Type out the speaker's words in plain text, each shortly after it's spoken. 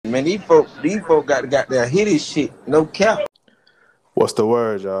Man, these folk got their hit his shit. No cap. What's the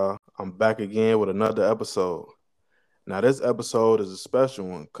word, y'all? I'm back again with another episode. Now, this episode is a special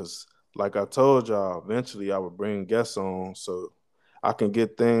one because, like I told y'all, eventually I would bring guests on so I can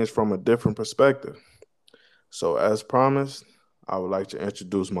get things from a different perspective. So, as promised, I would like to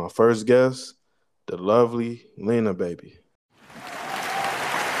introduce my first guest, the lovely Lena baby.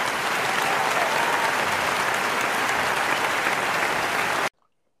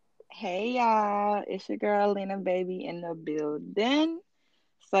 Hey y'all, it's your girl Lina Baby in the building.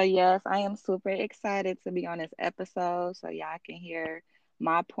 So yes, I am super excited to be on this episode so y'all can hear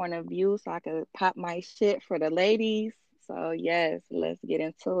my point of view so I can pop my shit for the ladies. So yes, let's get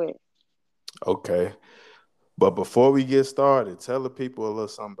into it. Okay. But before we get started, tell the people a little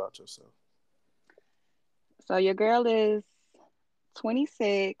something about yourself. So your girl is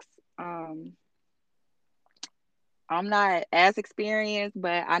 26. Um, I'm not as experienced,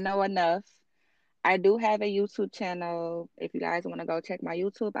 but I know enough. I do have a YouTube channel. If you guys want to go check my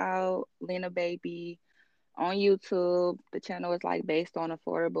YouTube out, Lena Baby on YouTube. The channel is like based on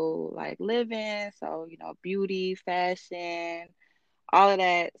affordable like living, so beauty, fashion, all of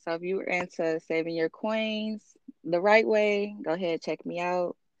that. So if you're into saving your coins the right way, go ahead check me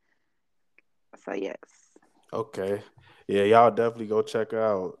out. So yes. Okay. Yeah, y'all definitely go check her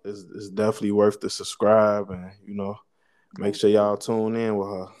out. It's definitely worth to subscribe and, make Thank sure you. y'all tune in with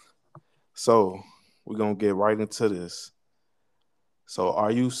her. So we're gonna get right into this. So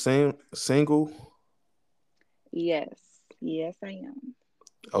are you single? Yes. Yes, I am.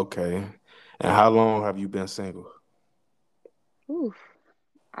 Okay. And how long have you been single? Oof.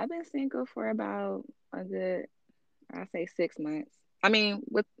 I've been single for about a good, I say 6 months. I mean,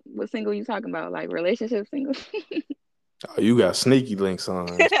 what single you talking about? Like relationship single? Oh, you got sneaky links on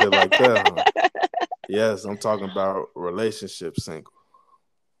and shit like that, huh? Yes, I'm talking about relationship single.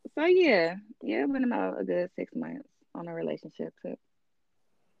 So yeah, it's been about a good 6 months on a relationship tip.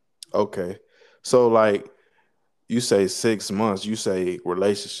 Okay. So like you say 6 months, you say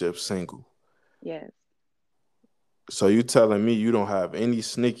relationship single. Yes. So you telling me you don't have any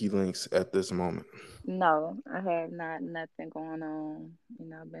sneaky links at this moment? No, I have not nothing going on.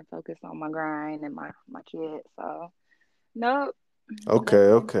 I've been focused on my grind and my kids. So nope, Okay,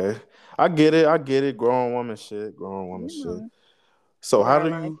 nothing. okay. I get it. I get it. Grown woman shit. Grown woman You shit. know, So gotta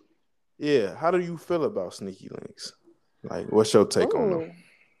learn. how do you feel about sneaky links? Like, what's your take on them? Oh,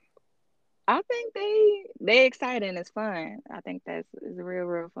 I think they exciting. It's fun. I think that's is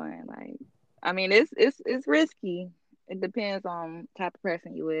real fun. Like, I mean, it's risky. It depends on type of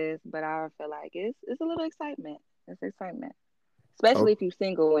person you is, but I feel like it's a little excitement. It's excitement. Especially Oh, if you're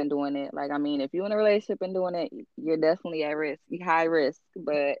single and doing it. Like, I mean, if you're in a relationship and doing it, you're definitely at risk, high risk.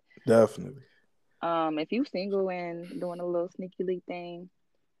 But definitely. if you single and doing a little sneaky leak thing,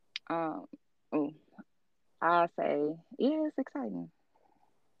 um, oh, I say, yeah, it's exciting.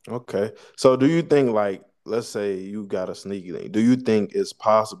 Okay. So do you think like let's say you got a sneaky link. Do you think it's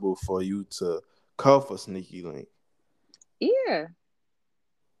possible for you to cuff a sneaky link? Yeah.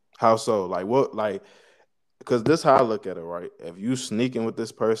 How so? Like what like because this how I look at it, right? If you sneaking with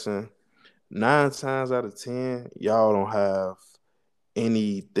this person, 9 times out of 10, y'all don't have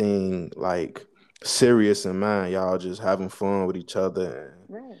anything like serious in mind. Y'all just having fun with each other and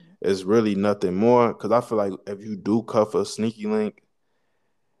Right. it's really nothing more. Cause I feel like if you do cuff a sneaky link,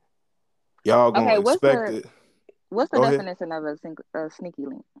 y'all Okay. gonna expect it. What's the Go ahead. definition of a sneaky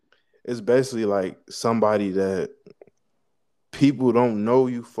link? It's basically like somebody that people don't know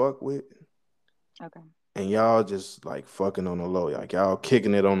you fuck with, Okay. and y'all just like fucking on the low, like y'all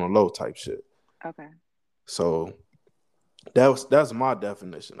kicking it on the low type shit. Okay. So that's my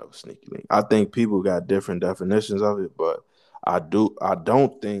definition of a sneaky link. I think people got different definitions of it, but I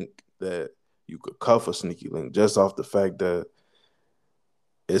don't think that you could cuff a sneaky link just off the fact that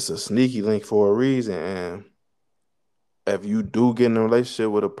it's a sneaky link for a reason. And if you do get in a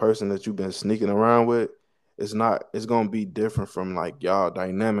relationship with a person that you've been sneaking around with, it's gonna be different from like y'all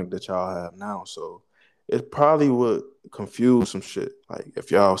dynamic that y'all have now. So it probably would confuse some shit. Like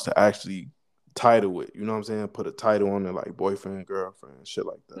if y'all was to actually title it, you know what I'm saying? Put a title on it like boyfriend, girlfriend, shit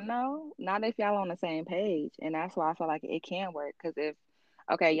like that. No, not if y'all on the same page, and that's why I feel like it can work. Cause if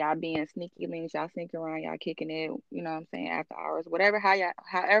okay, y'all being sneaky links, y'all sneaking around, y'all kicking it, you know what I'm saying, after hours, whatever, how y'all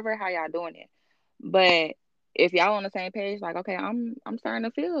doing it. But if y'all on the same page, like, okay, I'm starting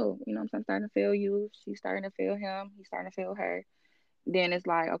to feel, I'm starting to feel you, she's starting to feel him, he's starting to feel her, then it's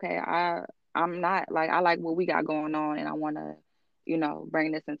like, okay, I'm not like I like what we got going on and I wanna,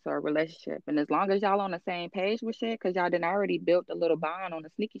 bring this into a relationship. And as long as y'all on the same page with shit, cause y'all done already built a little bond on the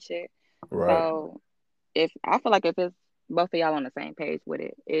sneaky shit. Right. So if I feel like if it's both of y'all on the same page with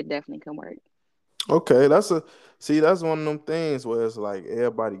it, it definitely can work. Okay, that's one of them things where it's like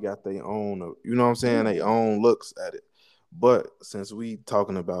everybody got their own, you know what I'm saying, Yeah. their own looks at it. But since we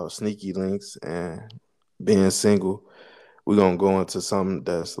talking about sneaky links and being single, we're gonna go into something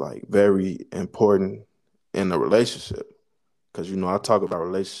that's like very important in a relationship. Cause I talk about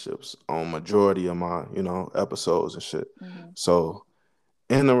relationships on majority of my, episodes and shit. Hmm. So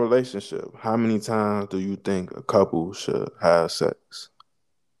in a relationship, how many times do you think a couple should have sex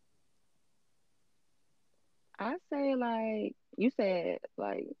I say like you said,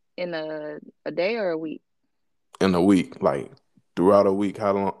 like in a day or a week. in a week? Like throughout a week,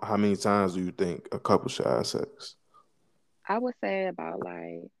 how many times do you think a couple should have sex? I would say about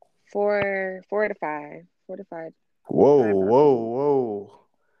like four to five Whoa, times a whoa, week. whoa.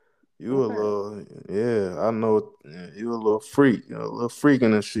 You a What's up? little, yeah, I know, yeah, you a little freak, a little freak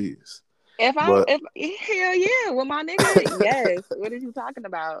in the sheets. If But hell yeah, with my nigga, yes. What are you talking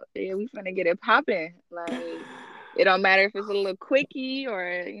about? Yeah, we finna get it popping. Like it don't matter if it's a little quickie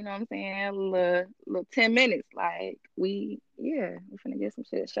or you know what I'm saying, a little 10 minutes. Like we finna get some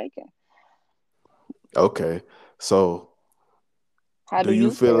shit shaking. okay, so How do do you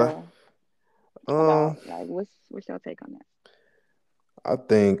you feel like, feel um, about like what's your take on that? I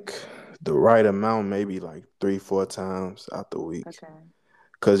think the right amount, maybe like 3, 4 times out the week. Okay.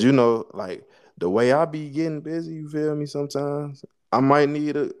 Cause like the way I be getting busy, you feel me? Sometimes I might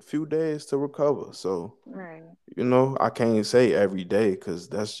need a few days to recover. So, Right. I can't say every day because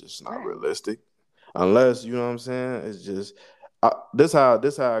that's just not Right. realistic. Unless, you know what I'm saying? It's just this how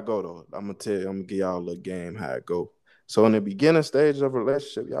I go though. I'm gonna tell you, I'm gonna give y'all a little game how it go. So in the beginning stage of a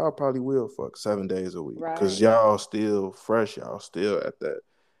relationship, y'all probably will fuck 7 days a week. Cause Right. y'all still fresh, y'all still at that,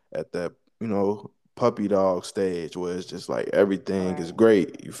 puppy dog stage where it's just like everything is Right.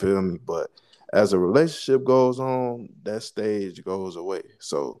 great. You feel me? But as a relationship goes on, that stage goes away.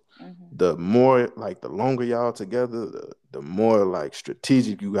 So Mhm. the more like the longer y'all together, the more like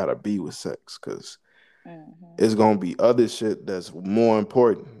strategic you gotta be with sex, cause Mhm. it's gonna be other shit that's more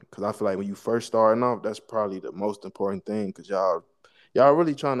important. Cause I feel like when you first starting off, that's probably the most important thing. Cause y'all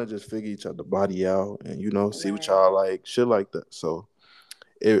really trying to just figure each other body out and see what Right. y'all like, shit like that. So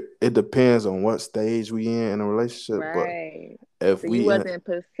it depends on what stage we in a relationship. But Right. if So you we in, wasn't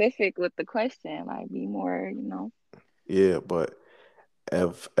specific with the question, like be more. yeah, but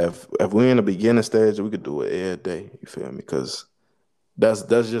if we in the beginning stage, we could do it every day. You feel me? Cause that's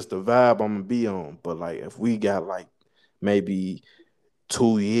just the vibe I'm gonna be on. But like if we got like maybe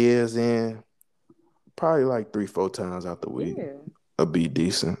 2 years in, probably like 3, 4 times out the week, Yeah. it'll be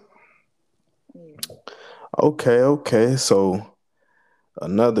decent. Yeah. Okay, okay. So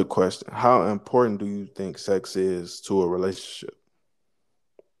another question: how important do you think sex is to a relationship?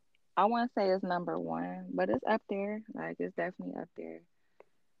 I wouldn't say it's number one, but it's up there. Like it's definitely up there.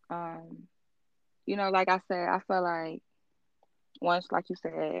 Um, like I said, I feel like once, like you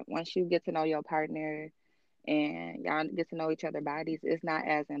said, once you get to know your partner and y'all get to know each other bodies, it's not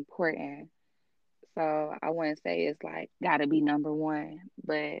as important. So I wouldn't say it's like gotta be number one,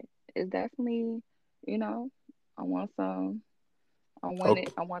 but it's definitely, you know, I want some, Okay,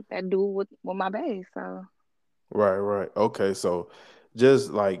 I want that dude with my base. So, right, right. Okay, so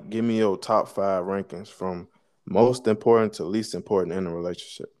just like give me your top five rankings from most important to least important in a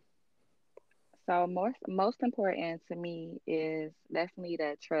relationship. so most important to me is definitely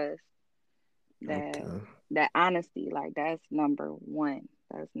that trust, that Okay, that honesty. Like that's number one.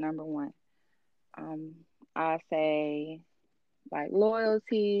 That's number one. Um, I say like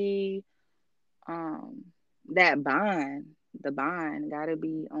loyalty, um, that bond, the bond gotta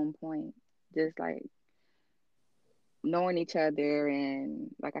be on point. Just like knowing each other and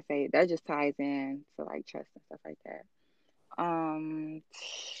like I say, that just ties in to like trust and stuff like that. Um,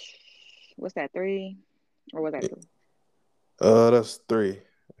 what's that, three? Or was that two? that's three.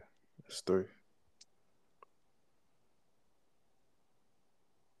 That's three.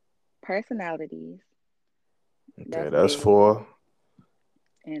 Personalities, Okay, that's that's big. four.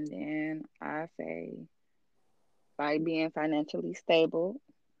 And then I say like being financially stable.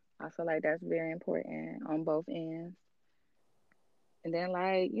 I feel like that's very important on both ends. And then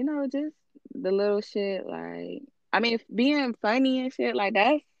like, just the little shit like I mean being funny and shit like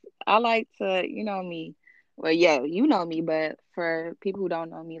that's I like to, me. Well, yeah, you know me, but for people who don't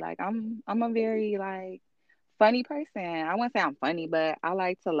know me, like I'm a very like funny person. I wouldn't say I'm funny, but I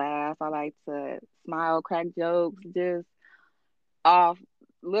like to laugh. I like to smile, crack jokes, just off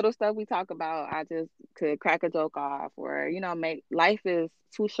little stuff we talk about. I just could crack a joke off or, make life is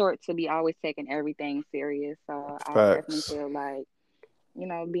too short to be always taking everything serious. So I definitely Facts. feel like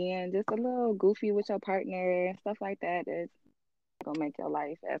being just a little goofy with your partner and stuff like that is gonna make your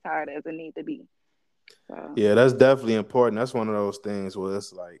life as hard as it need to be. So Yeah, that's definitely important. That's one of those things where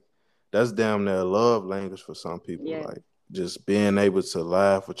it's like that's damn near love language for some people. yeah, Like just being able to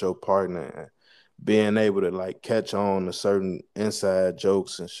laugh with your partner and being able to like catch on to certain inside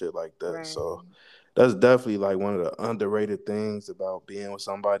jokes and shit like that. So right. that's definitely like one of the underrated things about being with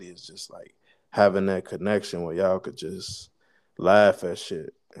somebody is just like having that connection where y'all could just laugh at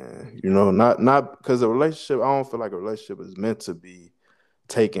shit. And not because a relationship, I don't feel like a relationship is meant to be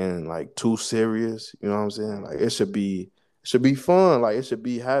taken like too serious. You know what I'm saying? Like Right. it should be fun. Like it should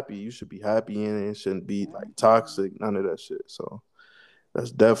be happy. You should be happy in it. It shouldn't be like Mhm. toxic. None of that shit. So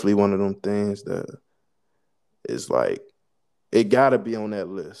that's definitely one of them things that is like it gotta be on that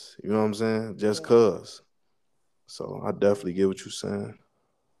list. You know what I'm saying? Just Yeah. cause. So I definitely get what you're saying.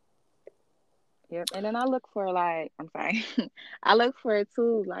 Yep. And then I look for like, I'm sorry, I look for it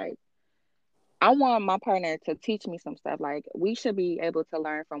too. Like, I want my partner to teach me some stuff. Like, we should be able to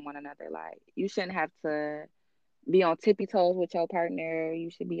learn from one another. Like, you shouldn't have to be on tippy toes with your partner. You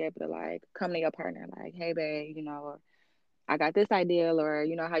should be able to like come to your partner like, hey, babe, I got this idea, or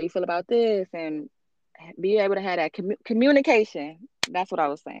how you feel about this, and be able to have that communication. That's what I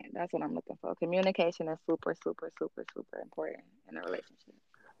was saying. That's what I'm looking for. Communication is super, super, super, super important in a relationship.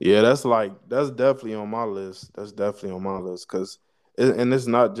 Yeah, that's definitely on my list. That's definitely on my list because, and it's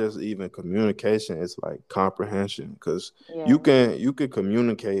not just even communication. It's like comprehension because you Yeah, can you can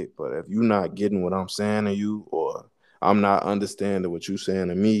communicate, but if you're not getting what I'm saying to you, or I'm not understanding what you're saying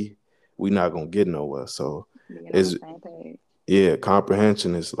to me, we not gonna get nowhere. So, being on the is same page. yeah,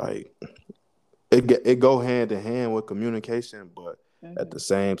 comprehension is like it go hand in hand with communication, but at the Hmm.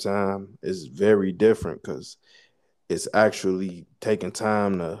 same time, it's very different because it's actually taking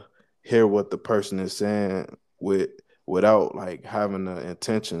time to hear what the person is saying without like having the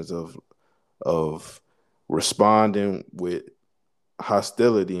intentions of responding with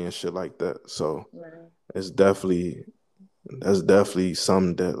hostility and shit like that. So Right. it's definitely that's definitely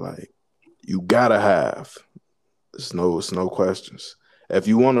something that like you gotta have. It's no questions. If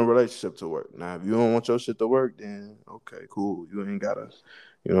you want a relationship to work. Now if you don't want your shit to work, then okay, cool. You ain't gotta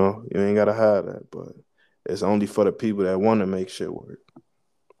have that. But it's only for the people that want to make shit work.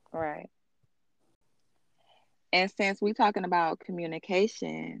 Right. And since we talking about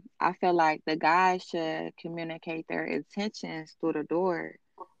communication, I feel like the guys should communicate their intentions through the door.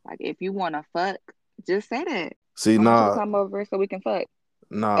 Like, if you want to fuck, just say that. See, I want you to nah, come over so we can fuck.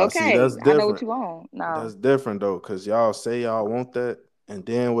 see, Okay, that's I know what different. you want. No. That's different though, cause y'all say y'all want that, and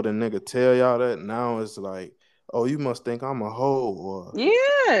then when a nigga tell y'all that, now it's like, oh, you must think I'm a hoe or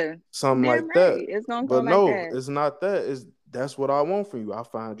Yeah. something Damn like that. right. It's gonna go But like no, that. it's not that. It's that's what I want from you. I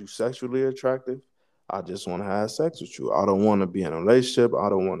find you sexually attractive. I just want to have sex with you. I don't want to be in a relationship. I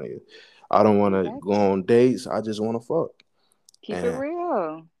don't want to. I don't want to go Exactly. on dates. I just want to fuck. Keep it And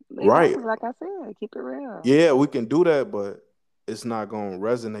real. right, Exactly. Like I said, keep it real. yeah, we can do that, but it's not gonna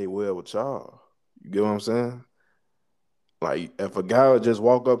resonate well with y'all. You get what I'm saying? Like if a guy would just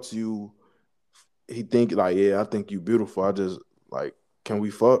walk up to you, he think like, yeah, I think you beautiful. I just like, can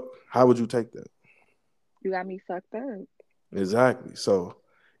we fuck? How would you take that? You got me fucked up. Exactly. So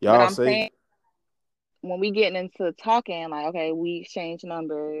But y'all I'm say, saying, when we getting into talking, like, okay, we exchange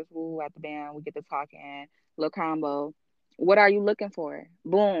numbers, woo at the band, we get to talking, little combo. What are you looking for?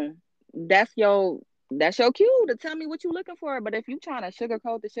 Boom. That's your that's your cue to tell me what you looking for. But if you trying to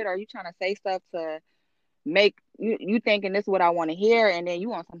sugarcoat the shit, or you trying to say stuff to make you thinking this is what I want to hear, and then you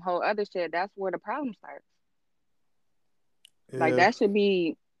want some whole other shit, that's where the problem starts. Like, yeah, that should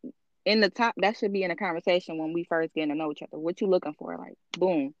be in the top. That should be in the conversation when we first getting to know each other. What you looking for? Like,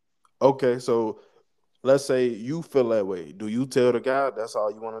 boom. okay. So let's say you feel that way. Do you tell the guy that's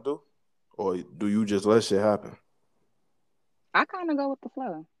all you want to do, or do you just let shit happen? I kind of go with the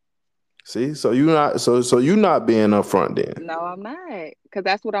flow. See, so you not being upfront then. No, I'm not. Because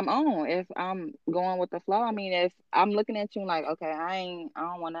that's what I'm on. If I'm going with the flow, I mean, if I'm looking at you like, okay, I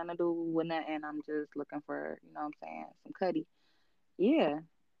don't want nothing to do with nothing. I'm just looking for, what I'm saying, some cutty. Yeah.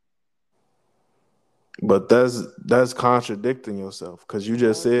 But that's contradicting yourself because you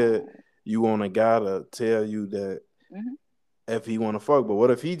just No, it's said not. you want a guy to tell you that Hmm. if he want to fuck. But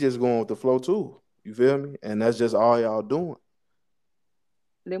what if he just going with the flow too? You feel me? And that's just all y'all doing.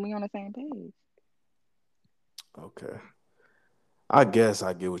 Then we on the same page. Okay, I guess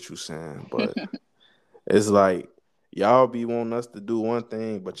I get what you're saying, but it's like y'all be wanting us to do one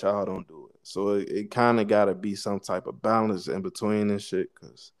thing, but y'all don't do it. So it kind of got to be some type of balance in between this shit,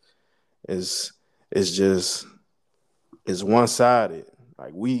 cause it's it's just it's one sided.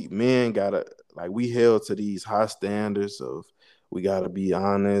 Like we men gotta like we held to these high standards of we gotta be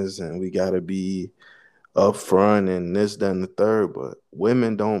honest and we gotta be upfront and this, that, and the third. But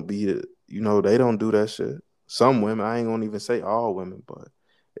women don't be they don't do that shit. Some women, I ain't gonna even say all women, but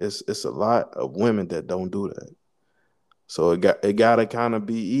it's a lot of women that don't do that. So it gotta kind of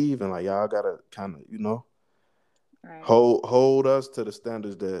be even. Like y'all gotta kind of Right. hold us to the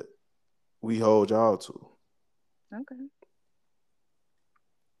standards that we hold y'all to. Okay.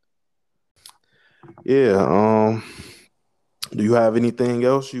 Yeah. Do you have anything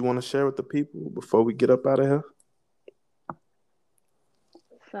else you want to share with the people before we get up out of here?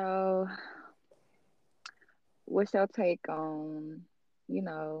 So, what's your take on, you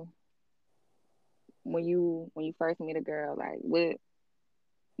know, when you first meet a girl, like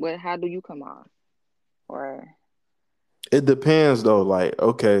what how do you come off? Or It depends though. Like,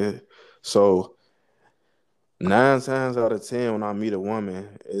 okay, so 9 times out of 10 when I meet a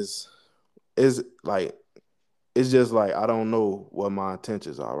woman is like it's just like I don't know what my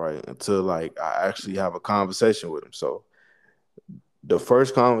intentions are, right? Until like I actually have a conversation with them. So the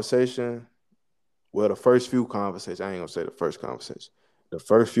first conversation, well, the first few conversations, I ain't gonna say the first conversation. The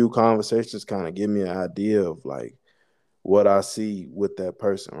first few conversations kind of give me an idea of like what I see with that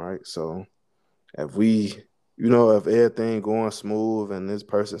person, right? So if if everything going smooth and this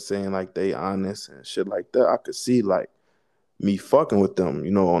person saying like they honest and shit like that, I could see like me fucking with them,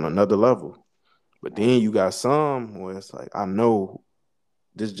 on another level. But right. then you got some where it's like, I know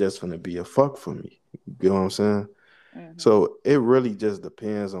this just gonna be a fuck for me. You get what I'm saying? Mhm. So it really just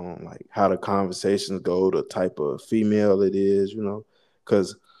depends on like how the conversations go, the type of female it is,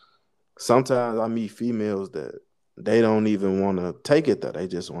 because sometimes I meet females that they don't even want to take it that they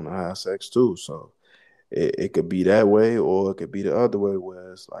just want to have sex too. So it could be that way, or it could be the other way,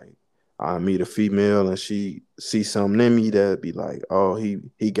 where it's like I meet a female and she see something in me that be like, oh,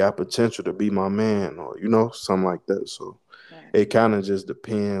 he got potential to be my man, or something like that. So Right. it kind of just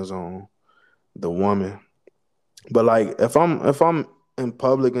depends on the woman. But like if I'm in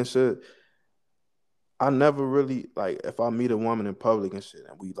public and shit, I never really like if I meet a woman in public and shit,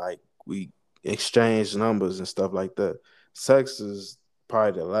 and we exchange numbers and stuff like that. Sex is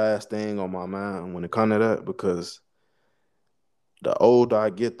probably the last thing on my mind when it comes to that, because the older I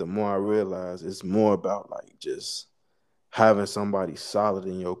get, the more I realize it's more about like just having somebody solid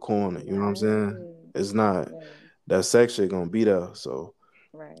in your corner. You know what I'm saying? Right. It's not Yeah. that sex shit gonna be there. So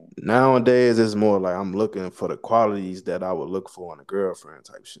Right. nowadays it's more like I'm looking for the qualities that I would look for in a girlfriend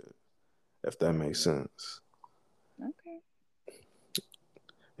type shit, if that makes Right. sense. Okay.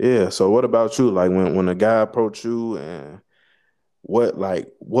 Yeah. So what about you? Like when a guy approach you, and what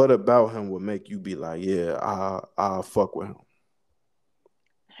about him would make you be like, yeah, I'll fuck with him.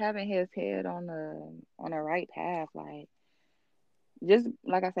 Having his head on the right path, like just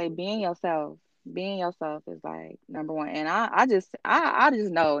like I say, being yourself. Being yourself is like number one. And I just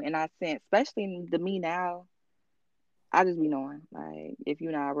know and I sense, especially the me now, I just be knowing like if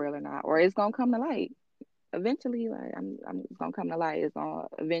you're not real or not. Or it's gonna come to light. Eventually, like I'm it's gonna come to light. It's gonna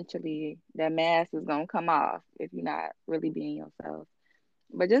eventually that mask is gonna come off if you're not really being yourself.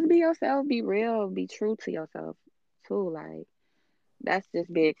 But just be yourself, be real, be true to yourself too. Like that's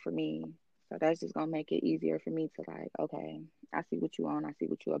just big for me. So that's just gonna make it easier for me to like, okay, I see what you on, I see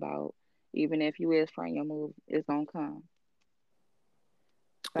what you about. Even if you is front your move, it's gonna come.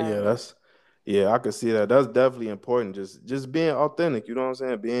 Yeah, So I could see that. That's definitely important. Just being authentic, you know what I'm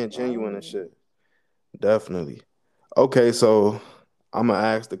saying? Being genuine and right. shit. Definitely. Okay, so I'm gonna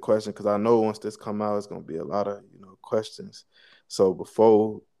ask the question because I know once this come out, it's gonna be a lot of questions. So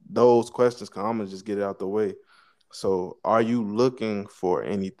before those questions come, I'm gonna just get it out the way. So, are you looking for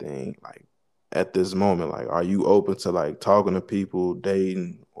anything like at this moment? Like, are you open to like talking to people,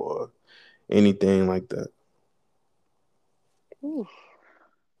 dating, or anything like that? Oof.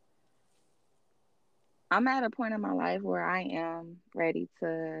 I'm at a point in my life where I am ready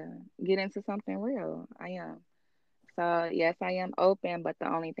to get into something real. I am. So yes, I am open, but the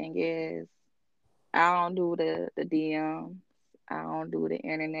only thing is I don't do the DM. I don't do the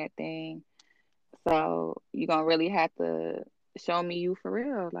internet thing. So you're gonna really have to show me you for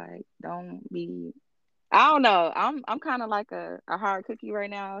real. Like don't be I don't know. I'm kind of like a hard cookie right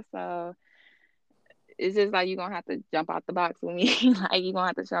now. So it's just like you're gonna have to jump out the box with me. Like you're gonna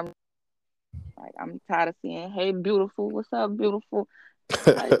have to show me like I'm tired of seeing, hey beautiful, what's up, beautiful?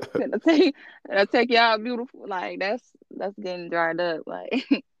 Like can I take you out beautiful? Like that's getting dried up. Like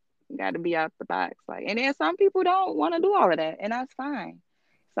got to be out the box. Like, and then some people don't want to do all of that, and that's fine.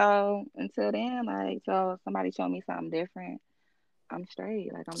 So until then, like, so somebody show me something different, I'm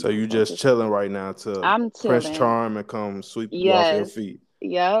straight. Like, So I'm you just focused. chilling right now till I'm Prince chilling. Charming come sweep you off your Yes. feet.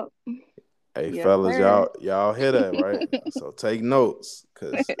 Yep. Hey Yes, fellas, sir. y'all hear that, right? So take notes,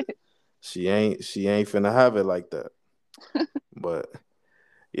 cause she ain't finna have it like that. But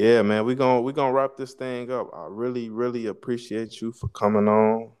yeah, man, we gonna wrap this thing up. I really, really appreciate you for coming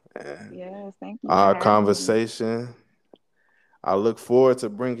on and Yes, thank you for our having me. conversation. I look forward to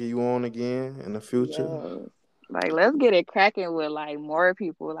bringing you on again in the future. Yes. Like let's get it cracking with like more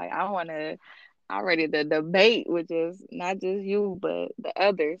people. Like I'm ready to debate with just not just you but the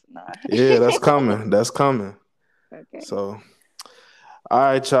others. Nah. Yeah, that's coming. That's coming. Okay. So, all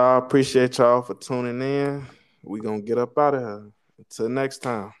right, y'all. Appreciate y'all for tuning in. We gonna get up out of here. Until next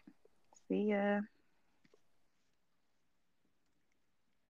time. See ya.